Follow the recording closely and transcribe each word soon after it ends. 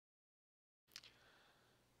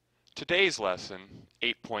Today's lesson,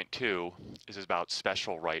 8.2, is about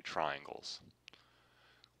special right triangles.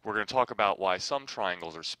 We're going to talk about why some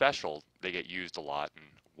triangles are special, they get used a lot, and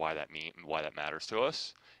why that matters to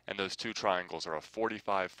us. And those two triangles are a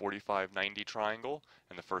 45-45-90 triangle,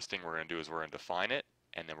 and the first thing we're going to do is we're going to define it,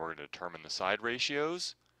 and then we're going to determine the side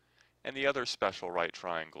ratios. And the other special right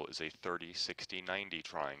triangle is a 30-60-90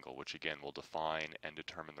 triangle, which again will define and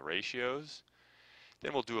determine the ratios.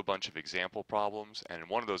 Then we'll do a bunch of example problems, and in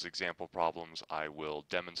one of those example problems I will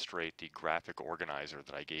demonstrate the graphic organizer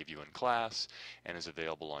that I gave you in class and is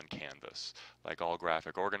available on Canvas. Like all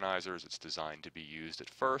graphic organizers, it's designed to be used at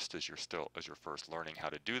first as you're first learning how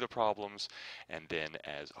to do the problems, and then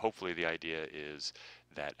as hopefully the idea is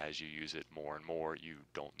that as you use it more and more, you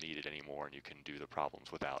don't need it anymore and you can do the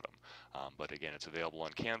problems without them. But again, it's available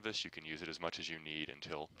on Canvas. You can use it as much as you need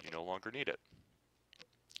until you no longer need it.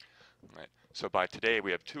 Right. So by today we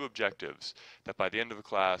have two objectives: that by the end of the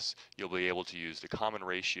class you'll be able to use the common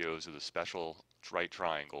ratios of the special right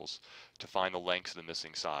triangles to find the lengths of the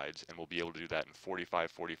missing sides, and we'll be able to do that in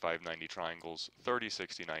 45-45-90 triangles,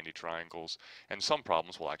 30-60-90 triangles, and some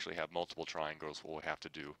problems will actually have multiple triangles where we'll have to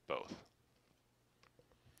do both.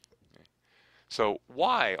 Okay. So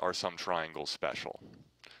why are some triangles special?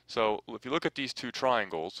 So if you look at these two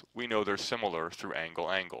triangles, we know they're similar through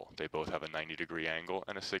angle-angle. They both have a 90-degree angle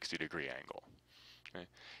and a 60-degree angle. Okay?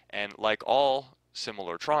 And like all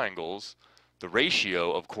similar triangles, the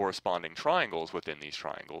ratio of corresponding triangles within these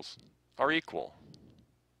triangles are equal.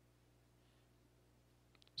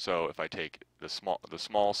 So if I take the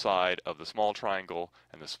small side of the small triangle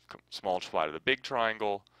and the small side of the big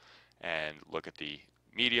triangle, and look at the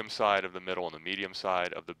medium side of the middle and the medium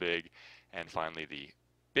side of the big, and finally the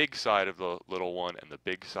big side of the little one and the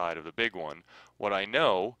big side of the big one, what I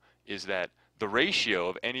know is that the ratio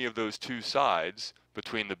of any of those two sides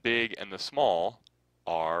between the big and the small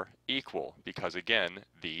are equal, because again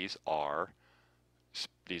these are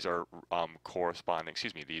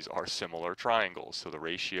similar triangles, so the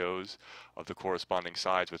ratios of the corresponding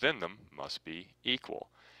sides within them must be equal.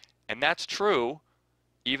 And that's true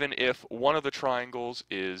even if one of the triangles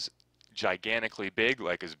is gigantically big,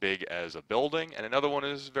 like as big as a building, and another one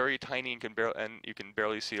is very tiny and you can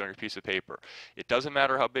barely see it on your piece of paper. It doesn't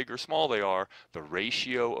matter how big or small they are, the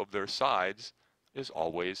ratio of their sides is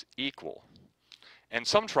always equal. And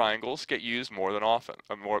some triangles get used more than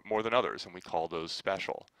others, and we call those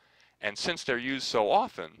special. And since they're used so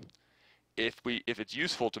often, if it's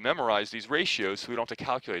useful to memorize these ratios so we don't have to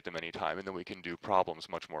calculate them any time, and then we can do problems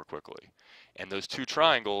much more quickly. And those two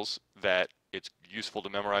triangles that it's useful to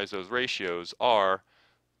memorize those ratios are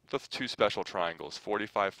the two special triangles,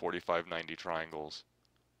 45-45-90 triangles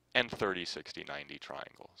and 30-60-90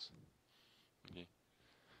 triangles. Okay.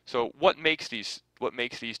 So what makes these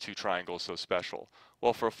two triangles so special?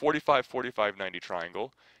 Well, for a 45-45-90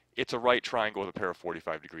 triangle, it's a right triangle with a pair of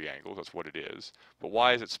 45-degree angles. That's what it is. But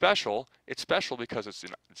why is it special? It's special because it's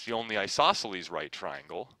the only isosceles right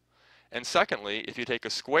triangle. And secondly, if you take a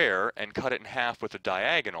square and cut it in half with a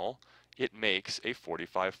diagonal, it makes a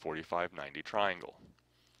 45-45-90 triangle.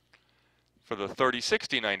 For the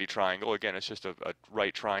 30-60-90 triangle, again, it's just a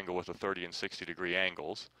right triangle with a 30 and 60-degree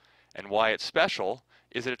angles. And why it's special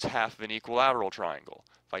is that it's half of an equilateral triangle.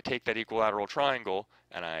 If I take that equilateral triangle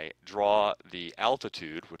and I draw the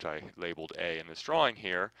altitude, which I labeled A in this drawing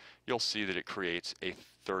here, you'll see that it creates a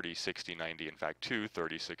 30-60-90, in fact, two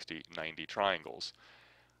 30-60-90 triangles.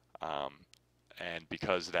 And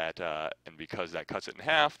because that cuts it in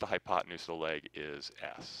half, the hypotenuse of the leg is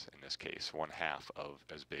S, in this case, 1/2 of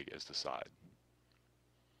as big as the side.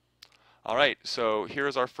 All right, so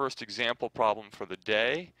here's our first example problem for the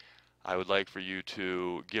day. I would like for you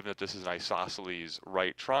to, given that this is an isosceles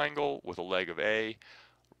right triangle with a leg of A,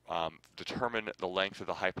 determine the length of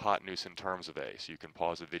the hypotenuse in terms of A. So you can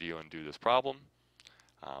pause the video and do this problem.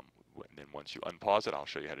 And then once you unpause it, I'll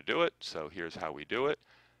show you how to do it. So here's how we do it.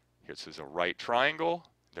 This is a right triangle.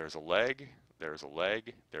 There's a leg, there's a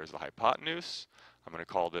leg, there's the hypotenuse. I'm going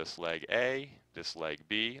to call this leg A, this leg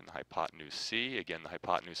B, and the hypotenuse C. Again, the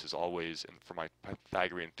hypotenuse is always, and for my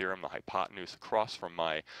Pythagorean theorem, the hypotenuse across from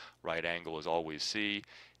my right angle is always C.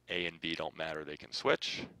 A and B don't matter, they can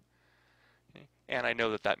switch. Okay. And I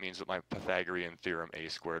know that that means that my Pythagorean theorem A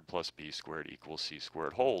squared plus B squared equals C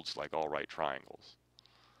squared holds, like all right triangles.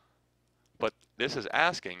 But this is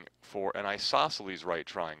asking for an isosceles right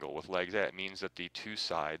triangle with legs A. It means that the two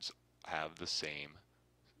sides have the same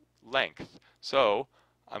length. So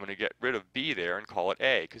I'm going to get rid of B there and call it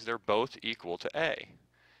A, because they're both equal to A.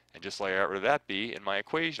 And just like I got rid of that B in my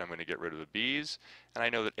equation, I'm going to get rid of the B's, and I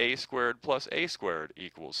know that A squared plus A squared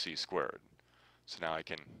equals C squared. So now I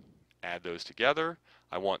can add those together.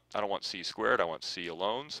 I don't want c squared, I want c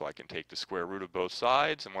alone, so I can take the square root of both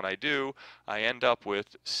sides, and when I do, I end up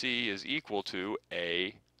with c is equal to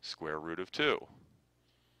a square root of 2.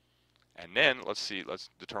 And then let's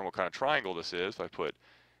determine what kind of triangle this is. If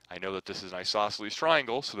I know that this is an isosceles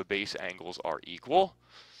triangle, so the base angles are equal.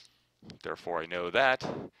 Therefore, I know that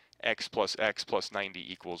x plus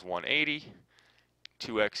 90 equals 180.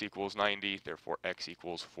 2x equals 90, therefore x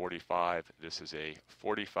equals 45. This is a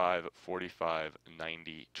 45, 45,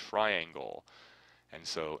 90 triangle. And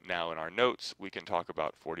so now in our notes, we can talk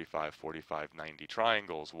about 45, 45, 90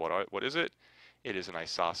 triangles. What is it? It is an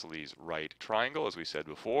isosceles right triangle, as we said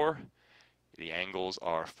before. The angles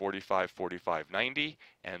are 45, 45, 90,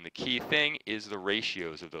 and the key thing is the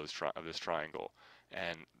ratios of this triangle.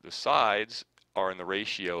 And the sides are in the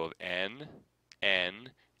ratio of n,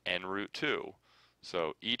 n root 2.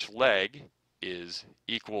 So each leg is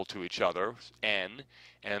equal to each other, n,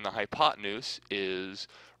 and the hypotenuse is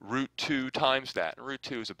root 2 times that. And root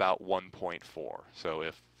 2 is about 1.4. So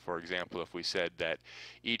if, for example, if we said that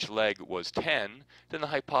each leg was 10, then the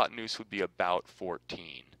hypotenuse would be about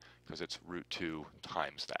 14, because it's root 2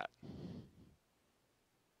 times that.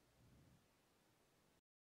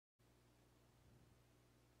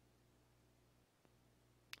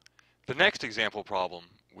 The next example problem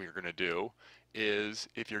we're going to do is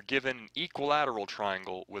if you're given an equilateral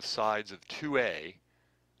triangle with sides of 2a,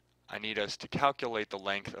 I need us to calculate the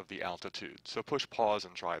length of the altitude. So push pause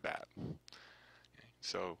and try that. Okay.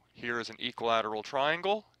 So here is an equilateral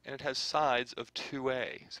triangle, and it has sides of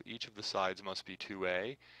 2a. So each of the sides must be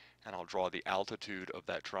 2a, and I'll draw the altitude of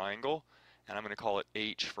that triangle. And I'm going to call it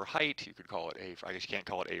h for height. You could call it a, I guess you can't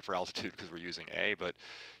call it a for altitude because we're using a, but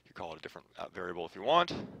you call it a different variable if you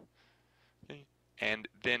want. Okay. And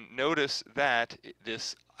then notice that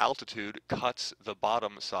this altitude cuts the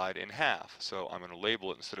bottom side in half. So I'm going to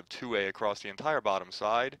label it, instead of 2a across the entire bottom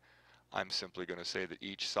side, I'm simply going to say that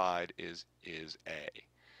each side is a.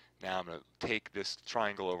 Now I'm going to take this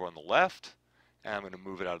triangle over on the left, and I'm going to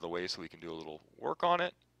move it out of the way so we can do a little work on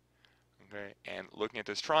it. Okay, and looking at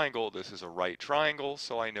this triangle, this is a right triangle,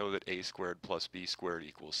 so I know that a squared plus b squared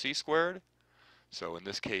equals c squared. So in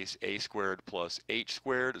this case, a squared plus h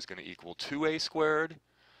squared is going to equal 2a squared.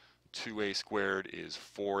 2a squared is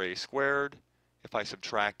 4a squared. If I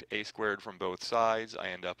subtract a squared from both sides, I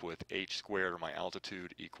end up with h squared, or my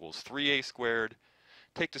altitude, equals 3a squared.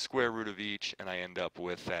 Take the square root of each, and I end up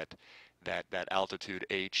with that altitude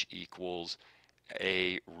h equals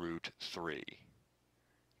a root 3.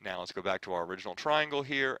 Now let's go back to our original triangle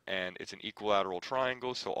here, and it's an equilateral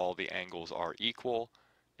triangle, so all the angles are equal.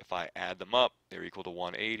 If I add them up, they're equal to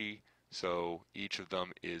 180, so each of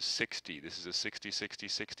them is 60. This is a 60, 60,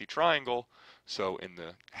 60 triangle, so in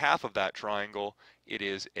the half of that triangle, it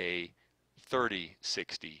is a 30,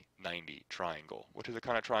 60, 90 triangle, which is the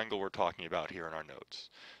kind of triangle we're talking about here in our notes.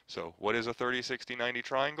 So what is a 30, 60, 90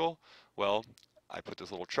 triangle? Well, I put this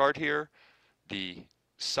little chart here. The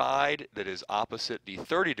side that is opposite the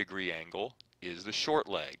 30-degree angle is the short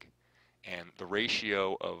leg, and the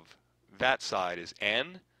ratio of that side is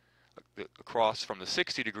n. Across from the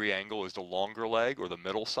 60-degree angle is the longer leg, or the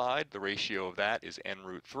middle side. The ratio of that is n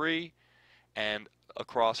root 3. And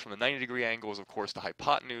across from the 90-degree angle is, of course, the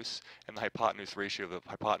hypotenuse, and the hypotenuse ratio of the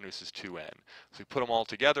hypotenuse is 2n. So we put them all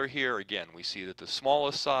together here. Again, we see that the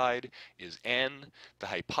smallest side is n. The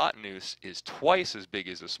hypotenuse is twice as big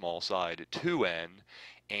as the small side, 2n.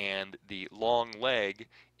 And the long leg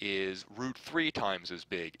is root 3 times as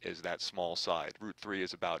big as that small side. Root 3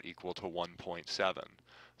 is about equal to 1.7.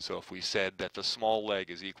 So if we said that the small leg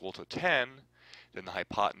is equal to 10, then the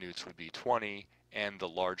hypotenuse would be 20, and the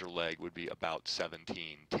larger leg would be about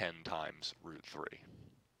 17, 10 times root 3.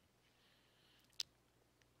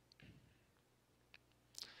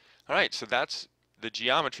 All right, so that's the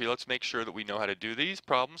geometry. Let's make sure that we know how to do these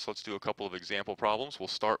problems. Let's do a couple of example problems. We'll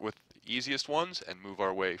start with the easiest ones and move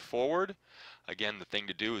our way forward. Again, the thing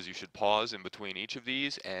to do is you should pause in between each of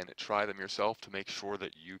these and try them yourself to make sure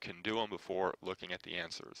that you can do them before looking at the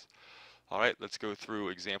answers. All right, let's go through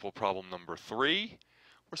example problem number 3.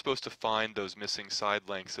 We're supposed to find those missing side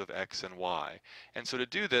lengths of x and y. And so to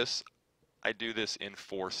do this, I do this in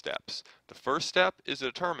 4 steps. The first step is to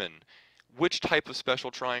determine which type of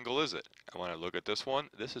special triangle is it. And when I look at this one,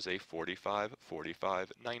 this is a 45,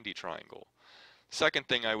 45, 90 triangle. Second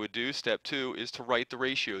thing I would do, step 2, is to write the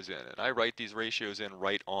ratios in. And I write these ratios in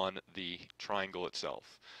right on the triangle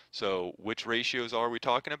itself. So which ratios are we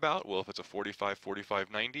talking about? Well, if it's a 45,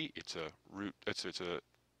 45, 90, it's a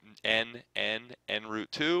n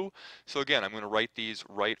root 2. So again, I'm going to write these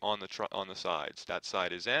right on the sides. That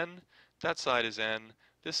side is n, that side is n,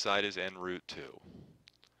 this side is n root 2.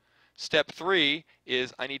 Step 3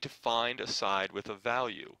 is I need to find a side with a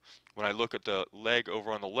value. When I look at the leg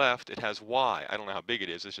over on the left, it has y. I don't know how big it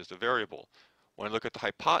is, it's just a variable. When I look at the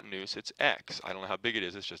hypotenuse, it's x. I don't know how big it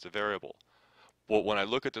is, it's just a variable. Well, when I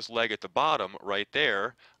look at this leg at the bottom, right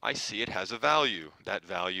there, I see it has a value. That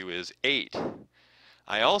value is 8.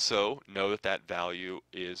 I also know that that value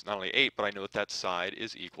is not only 8, but I know that that side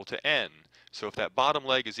is equal to n. So if that bottom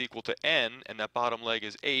leg is equal to n and that bottom leg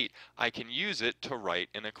is 8, I can use it to write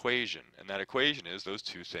an equation. And that equation is those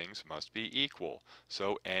two things must be equal.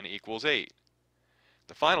 So n equals 8.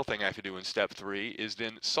 The final thing I have to do in step 3 is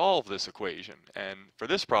then solve this equation. And for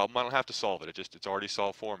this problem, I don't have to solve it. It's already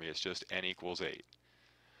solved for me. It's just n equals 8.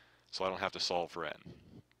 So I don't have to solve for n.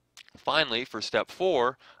 Finally, for step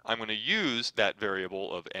 4, I'm going to use that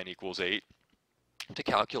variable of n equals 8 to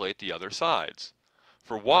calculate the other sides.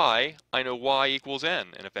 For y, I know y equals n,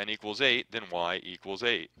 and if n equals 8, then y equals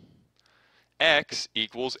 8. X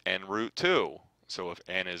equals n root 2. So if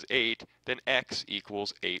n is 8, then x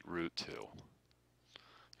equals 8 root 2.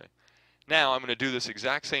 Okay. Now I'm going to do this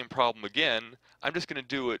exact same problem again. I'm just going to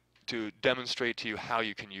do it to demonstrate to you how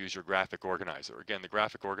you can use your graphic organizer. Again, the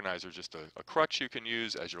graphic organizer is just a crutch you can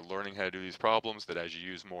use as you're learning how to do these problems, that as you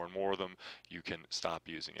use more and more of them, you can stop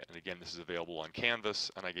using it. And again, this is available on Canvas,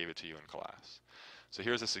 and I gave it to you in class. So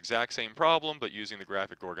here's this exact same problem, but using the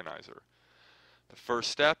graphic organizer. The first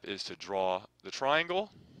step is to draw the triangle.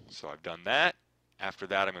 So I've done that. After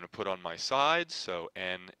that, I'm going to put on my sides. So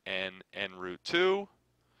n root 2.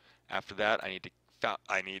 After that,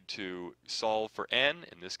 I need to solve for n.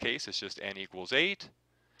 In this case, it's just n equals 8.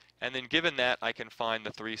 And then given that, I can find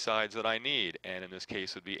the three sides that I need. n in this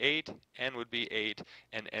case would be 8, n would be 8,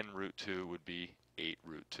 and n root 2 would be 8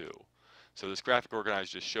 root 2. So this graphic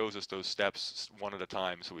organizer just shows us those steps one at a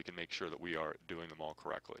time so we can make sure that we are doing them all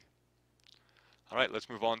correctly. All right, let's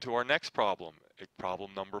move on to our next problem,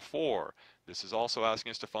 problem number 4. This is also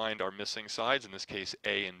asking us to find our missing sides, in this case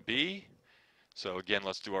A and B. So again,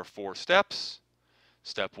 let's do our 4 steps.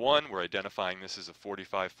 Step 1, we're identifying this as a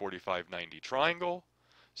 45, 45, 90 triangle.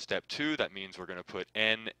 Step 2, that means we're going to put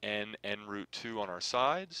n root 2 on our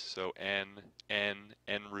sides. So n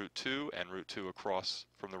root 2, n root 2 across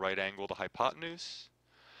from the right angle to hypotenuse.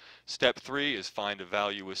 Step 3 is find a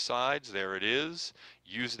value with sides. There it is.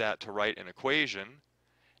 Use that to write an equation,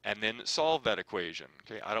 and then solve that equation.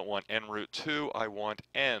 Okay, I don't want n root 2, I want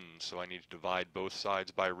n. So I need to divide both sides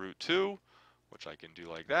by root 2, which I can do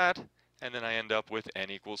like that. And then I end up with n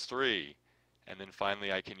equals 3. And then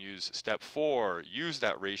finally I can use step 4, use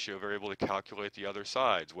that ratio variable to calculate the other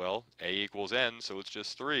sides. Well, a equals n, so it's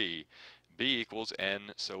just 3. B equals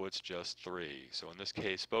n, so it's just 3. So in this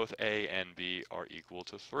case, both a and b are equal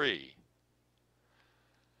to 3.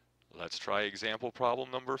 Let's try example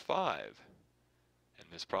problem number 5. In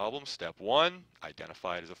this problem, step 1,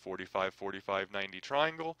 identify it as a 45, 45, 90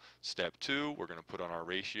 triangle. Step 2, we're going to put on our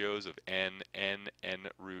ratios of n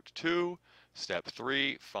root 2. Step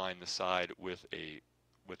 3, find the side with a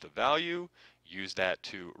value. Use that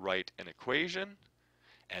to write an equation,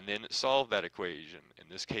 and then solve that equation. In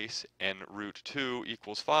this case, n root 2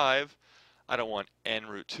 equals 5. I don't want n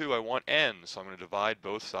root 2, I want n, so I'm going to divide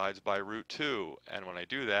both sides by root 2. And when I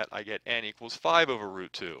do that, I get n equals 5 over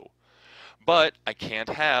root 2. But I can't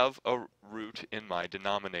have a root in my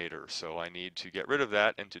denominator, so I need to get rid of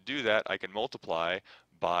that, and to do that I can multiply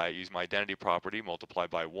by, use my identity property, multiply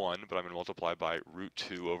by 1, but I'm going to multiply by root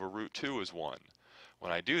 2 over root 2 is 1.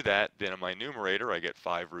 When I do that, then in my numerator I get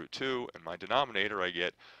 5 root 2, and my denominator I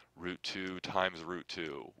get root 2 times root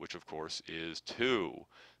 2, which of course is 2.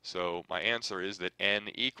 So my answer is that n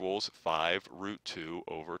equals 5 root 2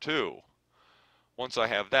 over 2. Once I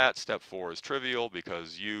have that, step 4 is trivial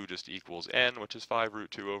because u just equals n, which is 5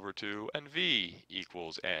 root 2 over 2, and v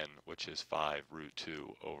equals n, which is 5 root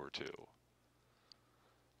 2 over 2.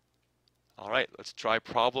 All right, let's try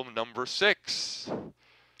problem number 6.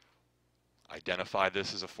 Identify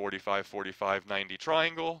this as a 45, 45, 90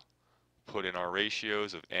 triangle. Put in our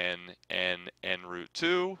ratios of n root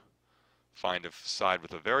 2. Find a side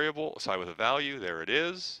with a variable, a side with a value. There it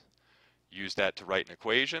is. Use that to write an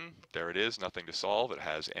equation. There it is, nothing to solve. It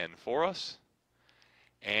has n for us.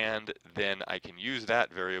 And then I can use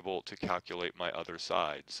that variable to calculate my other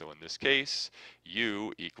side. So in this case,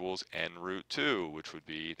 u equals n root 2, which would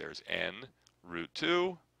be, there's n root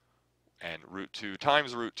 2, and root 2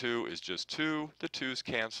 times root 2 is just 2. The 2's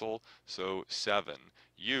cancel, so 7.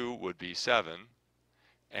 U would be 7,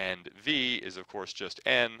 and v is of course just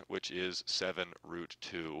n, which is 7 root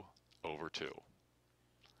 2 over 2.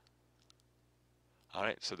 All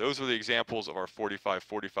right, so those are the examples of our 45,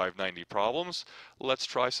 45, 90 problems. Let's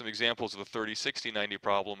try some examples of the 30, 60, 90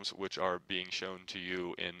 problems, which are being shown to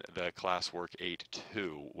you in the classwork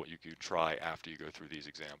 8.2, what you could try after you go through these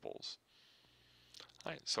examples.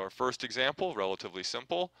 All right, so our first example, relatively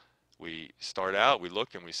simple. We start out, we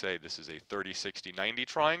look, and we say this is a 30, 60, 90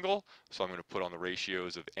 triangle. So I'm going to put on the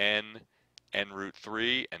ratios of n root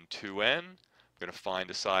 3, and 2n. I'm going to find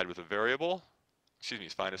a side with a variable.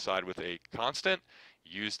 Find a side with a constant,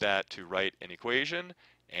 use that to write an equation,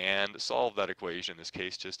 and solve that equation, in this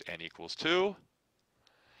case just n equals 2,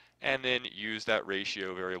 and then use that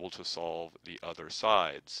ratio variable to solve the other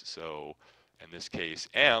sides. So in this case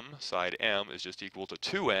side m is just equal to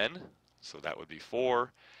 2n, so that would be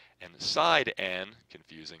 4, and side n,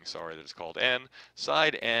 confusing, sorry that it's called n,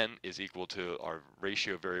 side n is equal to our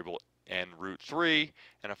ratio variable n root 3,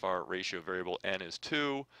 and if our ratio variable n is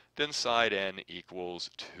 2, then side n equals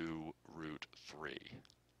 2 root 3.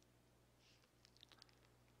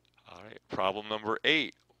 All right, problem number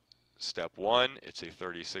 8. Step 1, it's a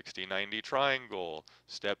 30, 60, 90 triangle.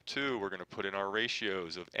 Step 2, we're going to put in our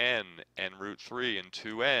ratios of n root 3, and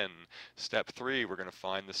 2n. Step 3, we're going to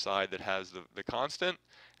find the side that has the constant,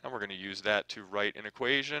 and we're going to use that to write an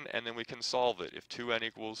equation, and then we can solve it. If 2n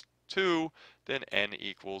equals 2, then n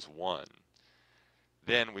equals 1.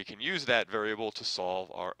 Then we can use that variable to solve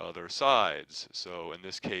our other sides. So in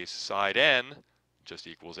this case, side n just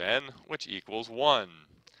equals n, which equals 1.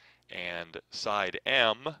 And side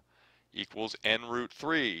m equals n root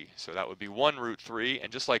 3. So that would be 1 root 3.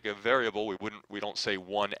 And just like a variable, we don't say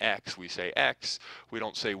 1x, we say x. We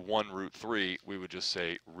don't say 1 root 3, we would just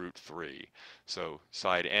say root 3. So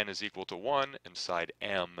side n is equal to 1, and side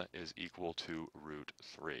m is equal to root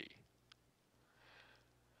 3.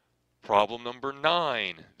 Problem number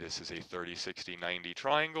 9. This is a 30, 60, 90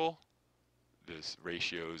 triangle. The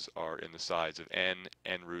ratios are in the sides of n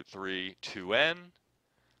root 3, 2n.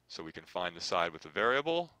 So we can find the side with the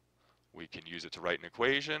variable. We can use it to write an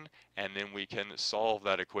equation, and then we can solve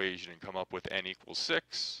that equation and come up with n equals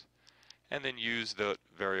 6, and then use that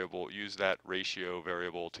ratio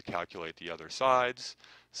variable to calculate the other sides.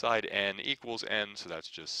 Side n equals n, so that's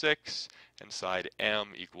just 6, and side m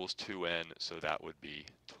equals 2n, so that would be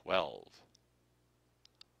 12.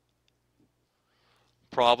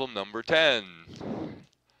 Problem number 10.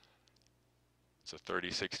 It's a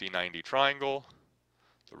 30, 60, 90 triangle.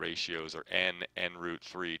 The ratios are n root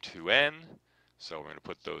 3, 2n. So we're going to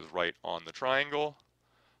put those right on the triangle.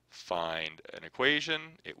 Find an equation.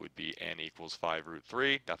 It would be n equals 5 root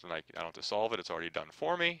 3. Nothing I don't have to solve it. It's already done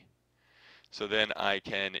for me. So then I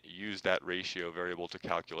can use that ratio variable to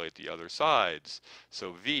calculate the other sides.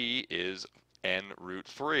 So v is n root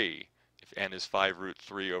 3. If n is 5 root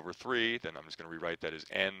 3 over 3, then I'm just going to rewrite that as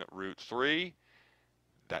n root 3.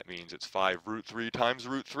 That means it's 5 root 3 times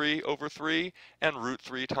root 3 over 3, and root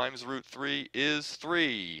 3 times root 3 is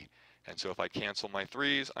 3. And so if I cancel my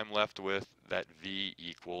 3's, I'm left with that v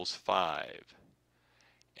equals 5.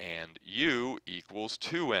 And u equals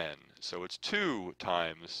 2n. So it's 2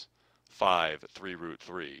 times 5, 3 root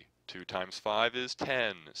 3. 2 times 5 is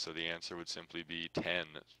 10, so the answer would simply be 10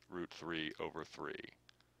 root 3 over 3.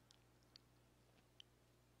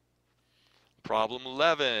 Problem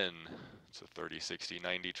 11. It's a 30, 60,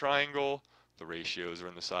 90 triangle. The ratios are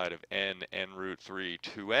in the side of n root 3,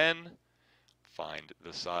 2n. Find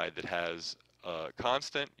the side that has a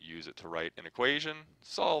constant, use it to write an equation,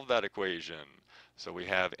 solve that equation. So we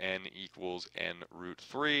have n equals n root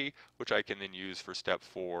 3, which I can then use for step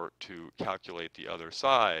 4 to calculate the other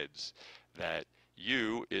sides. That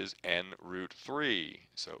u is n root 3.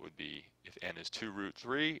 So it would be, if n is 2 root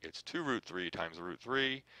 3, it's 2 root 3 times root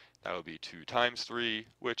 3. That would be 2 times 3,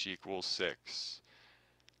 which equals 6.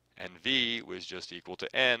 And v was just equal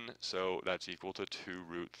to n, so that's equal to 2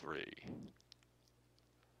 root 3.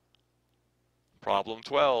 Problem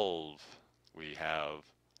 12. We have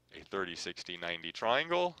a 30, 60, 90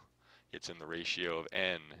 triangle. It's in the ratio of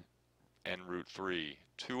n root 3,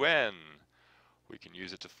 2n. We can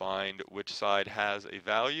use it to find which side has a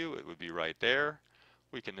value. It would be right there.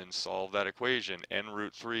 We can then solve that equation. N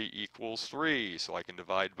root 3 equals 3. So I can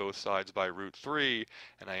divide both sides by root 3,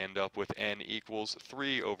 and I end up with n equals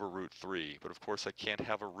 3 over root 3. But of course I can't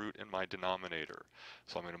have a root in my denominator.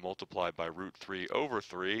 So I'm going to multiply by root 3 over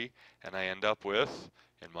 3, and I end up with,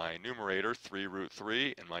 in my numerator, 3 root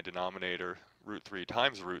 3, in my denominator, root 3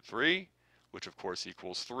 times root 3, which of course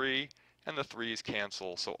equals 3. And the 3's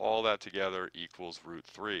cancel, so all that together equals root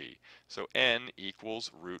 3. So n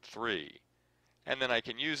equals root 3. And then I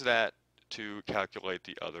can use that to calculate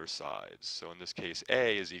the other sides. So in this case,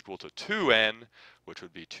 a is equal to 2n, which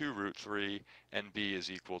would be 2 root 3, and b is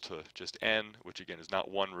equal to just n, which again is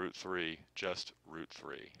not 1 root 3, just root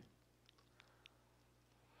 3.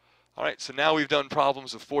 All right, so now we've done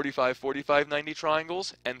problems of 45, 45, 90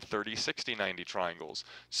 triangles and 30, 60, 90 triangles.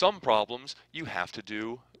 Some problems you have to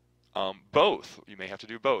do both. You may have to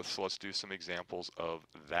do both, so let's do some examples of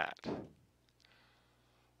that.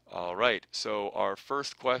 All right, so our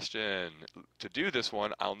first question, to do this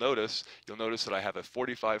one, you'll notice that I have a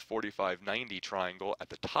 45, 45, 90 triangle at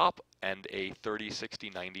the top and a 30, 60,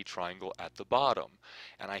 90 triangle at the bottom.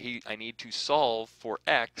 And I need to solve for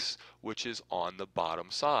x, which is on the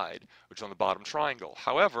bottom side, which is on the bottom triangle.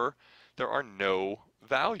 However, there are no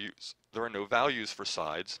values. There are no values for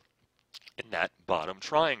sides in that bottom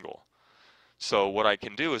triangle. So what I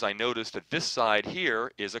can do is I notice that this side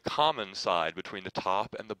here is a common side between the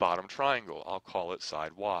top and the bottom triangle. I'll call it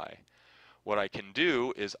side y. What I can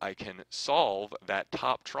do is I can solve that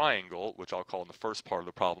top triangle, which I'll call in the first part of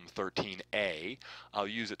the problem 13a. I'll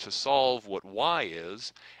use it to solve what y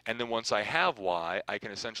is, and then once I have y, I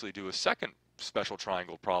can essentially do a second special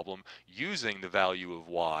triangle problem using the value of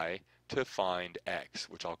y to find x,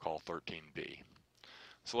 which I'll call 13b.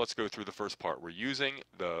 So let's go through the first part. We're using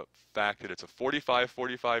the fact that it's a 45,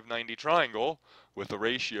 45, 90 triangle with the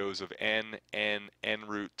ratios of n, n, n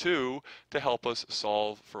root 2 to help us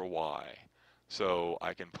solve for y. So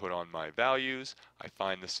I can put on my values. I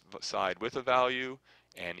find this side with a value,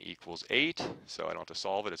 n equals 8. So I don't have to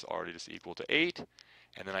solve it. It's already just equal to 8.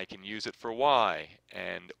 And then I can use it for y.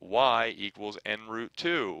 And y equals n root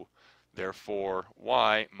 2. Therefore,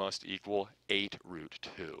 y must equal 8 root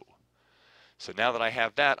 2. So now that I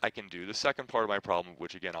have that, I can do the second part of my problem,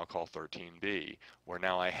 which again I'll call 13b, where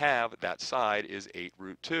now I have that side is 8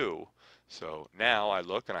 root 2. So now I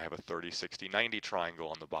look and I have a 30, 60, 90 triangle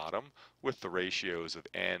on the bottom with the ratios of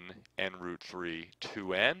n, n root 3,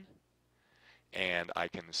 2n. And I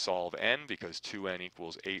can solve n because 2n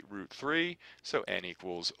equals 8 root 3, so n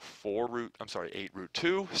equals 8 root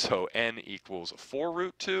 2, so n equals 4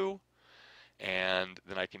 root 2. And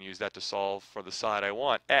then I can use that to solve for the side I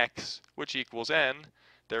want, x, which equals n.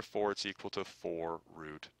 Therefore, it's equal to 4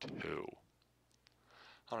 root 2.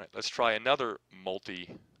 All right, let's try another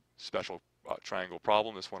multi-special triangle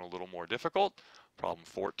problem. This one a little more difficult. Problem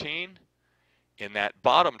 14. In that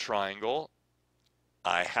bottom triangle,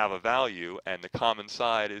 I have a value, and the common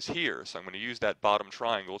side is here. So I'm going to use that bottom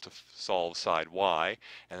triangle to solve side y,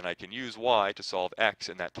 and then I can use y to solve x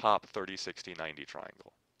in that top 30, 60, 90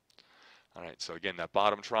 triangle. All right, so again, that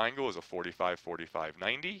bottom triangle is a 45, 45,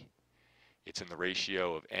 90. It's in the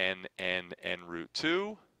ratio of n, n, n root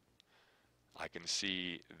 2. I can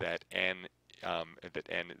see that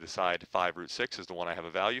the side 5 root 6 is the one I have a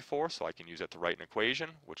value for, so I can use that to write an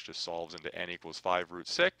equation, which just solves into n equals 5 root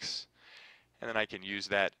 6. And then I can use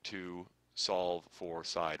that to solve for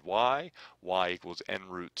side y. Y equals n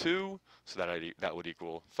root 2, so that would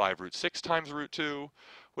equal 5 root 6 times root 2,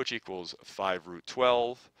 which equals 5 root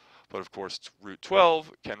 12. But of course, root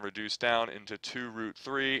 12 can reduce down into 2 root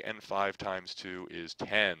 3, and 5 times 2 is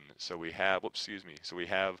 10. So we have, so we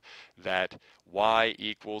have that y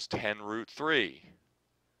equals 10 root 3.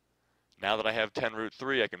 Now that I have 10 root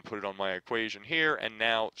 3, I can put it on my equation here, and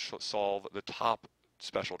now solve the top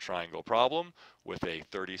special triangle problem with a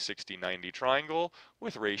 30, 60, 90 triangle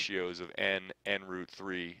with ratios of n, n root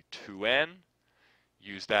 3, 2n.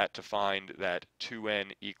 Use that to find that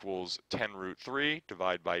 2n equals 10 root 3,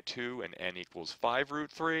 divide by 2, and n equals 5 root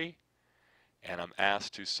 3. And I'm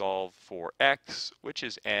asked to solve for x, which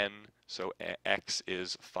is n, so x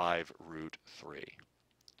is 5 root 3.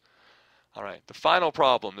 All right, the final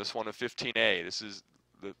problem, this one of 15a, this is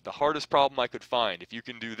the hardest problem I could find. If you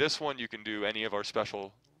can do this one, you can do any of our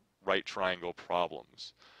special right triangle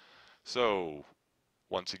problems. So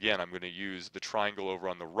once again, I'm going to use the triangle over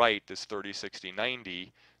on the right, this 30, 60,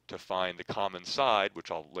 90, to find the common side,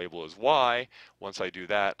 which I'll label as y. Once I do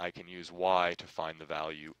that, I can use y to find the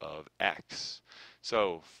value of x.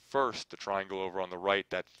 So first, the triangle over on the right,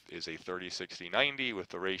 that is a 30, 60, 90 with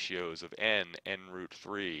the ratios of n, n root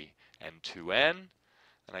 3, and 2n.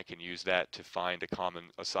 And I can use that to find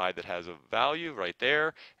a side that has a value right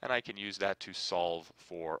there, and I can use that to solve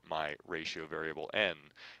for my ratio variable n.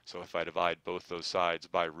 So if I divide both those sides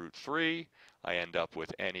by root 3, I end up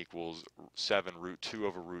with n equals 7 root 2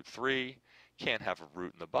 over root 3. Can't have a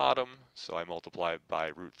root in the bottom, so I multiply by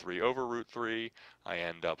root 3 over root 3. I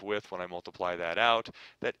end up with, when I multiply that out,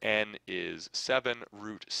 that n is 7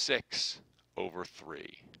 root 6 over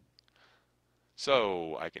 3.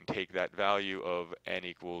 So I can take that value of n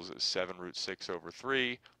equals 7 root 6 over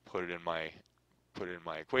 3, put it in my put it in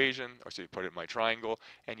my equation, or so you put it in my triangle,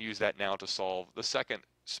 and use that now to solve the second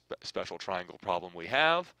special triangle problem we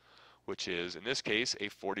have, which is, in this case, a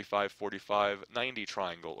 45, 45, 90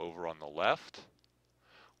 triangle over on the left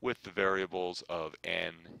with the variables of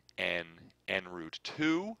n, n root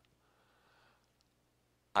 2.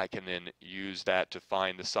 I can then use that to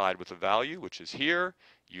find the side with a value, which is here,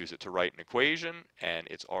 use it to write an equation, and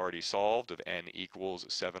it's already solved of n equals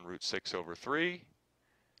 7 root 6 over 3.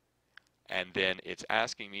 And then it's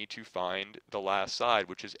asking me to find the last side,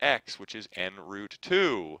 which is x, which is n root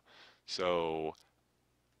 2. So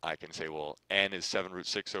I can say, well, n is 7 root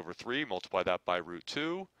 6 over 3, multiply that by root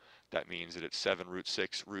 2. That means that it's 7 root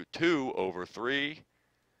 6 root 2 over 3,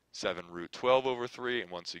 7 root 12 over 3, and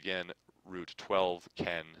once again, root 12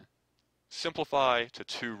 can simplify to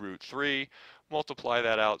 2 root 3. Multiply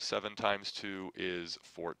that out, 7 times 2 is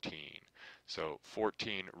 14. So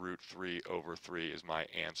 14 root 3 over 3 is my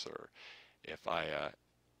answer. If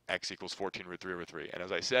x equals 14 root 3 over 3. And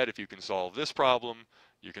as I said, if you can solve this problem,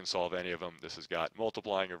 you can solve any of them. This has got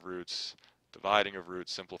multiplying of roots, dividing of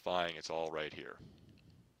roots, simplifying, it's all right here.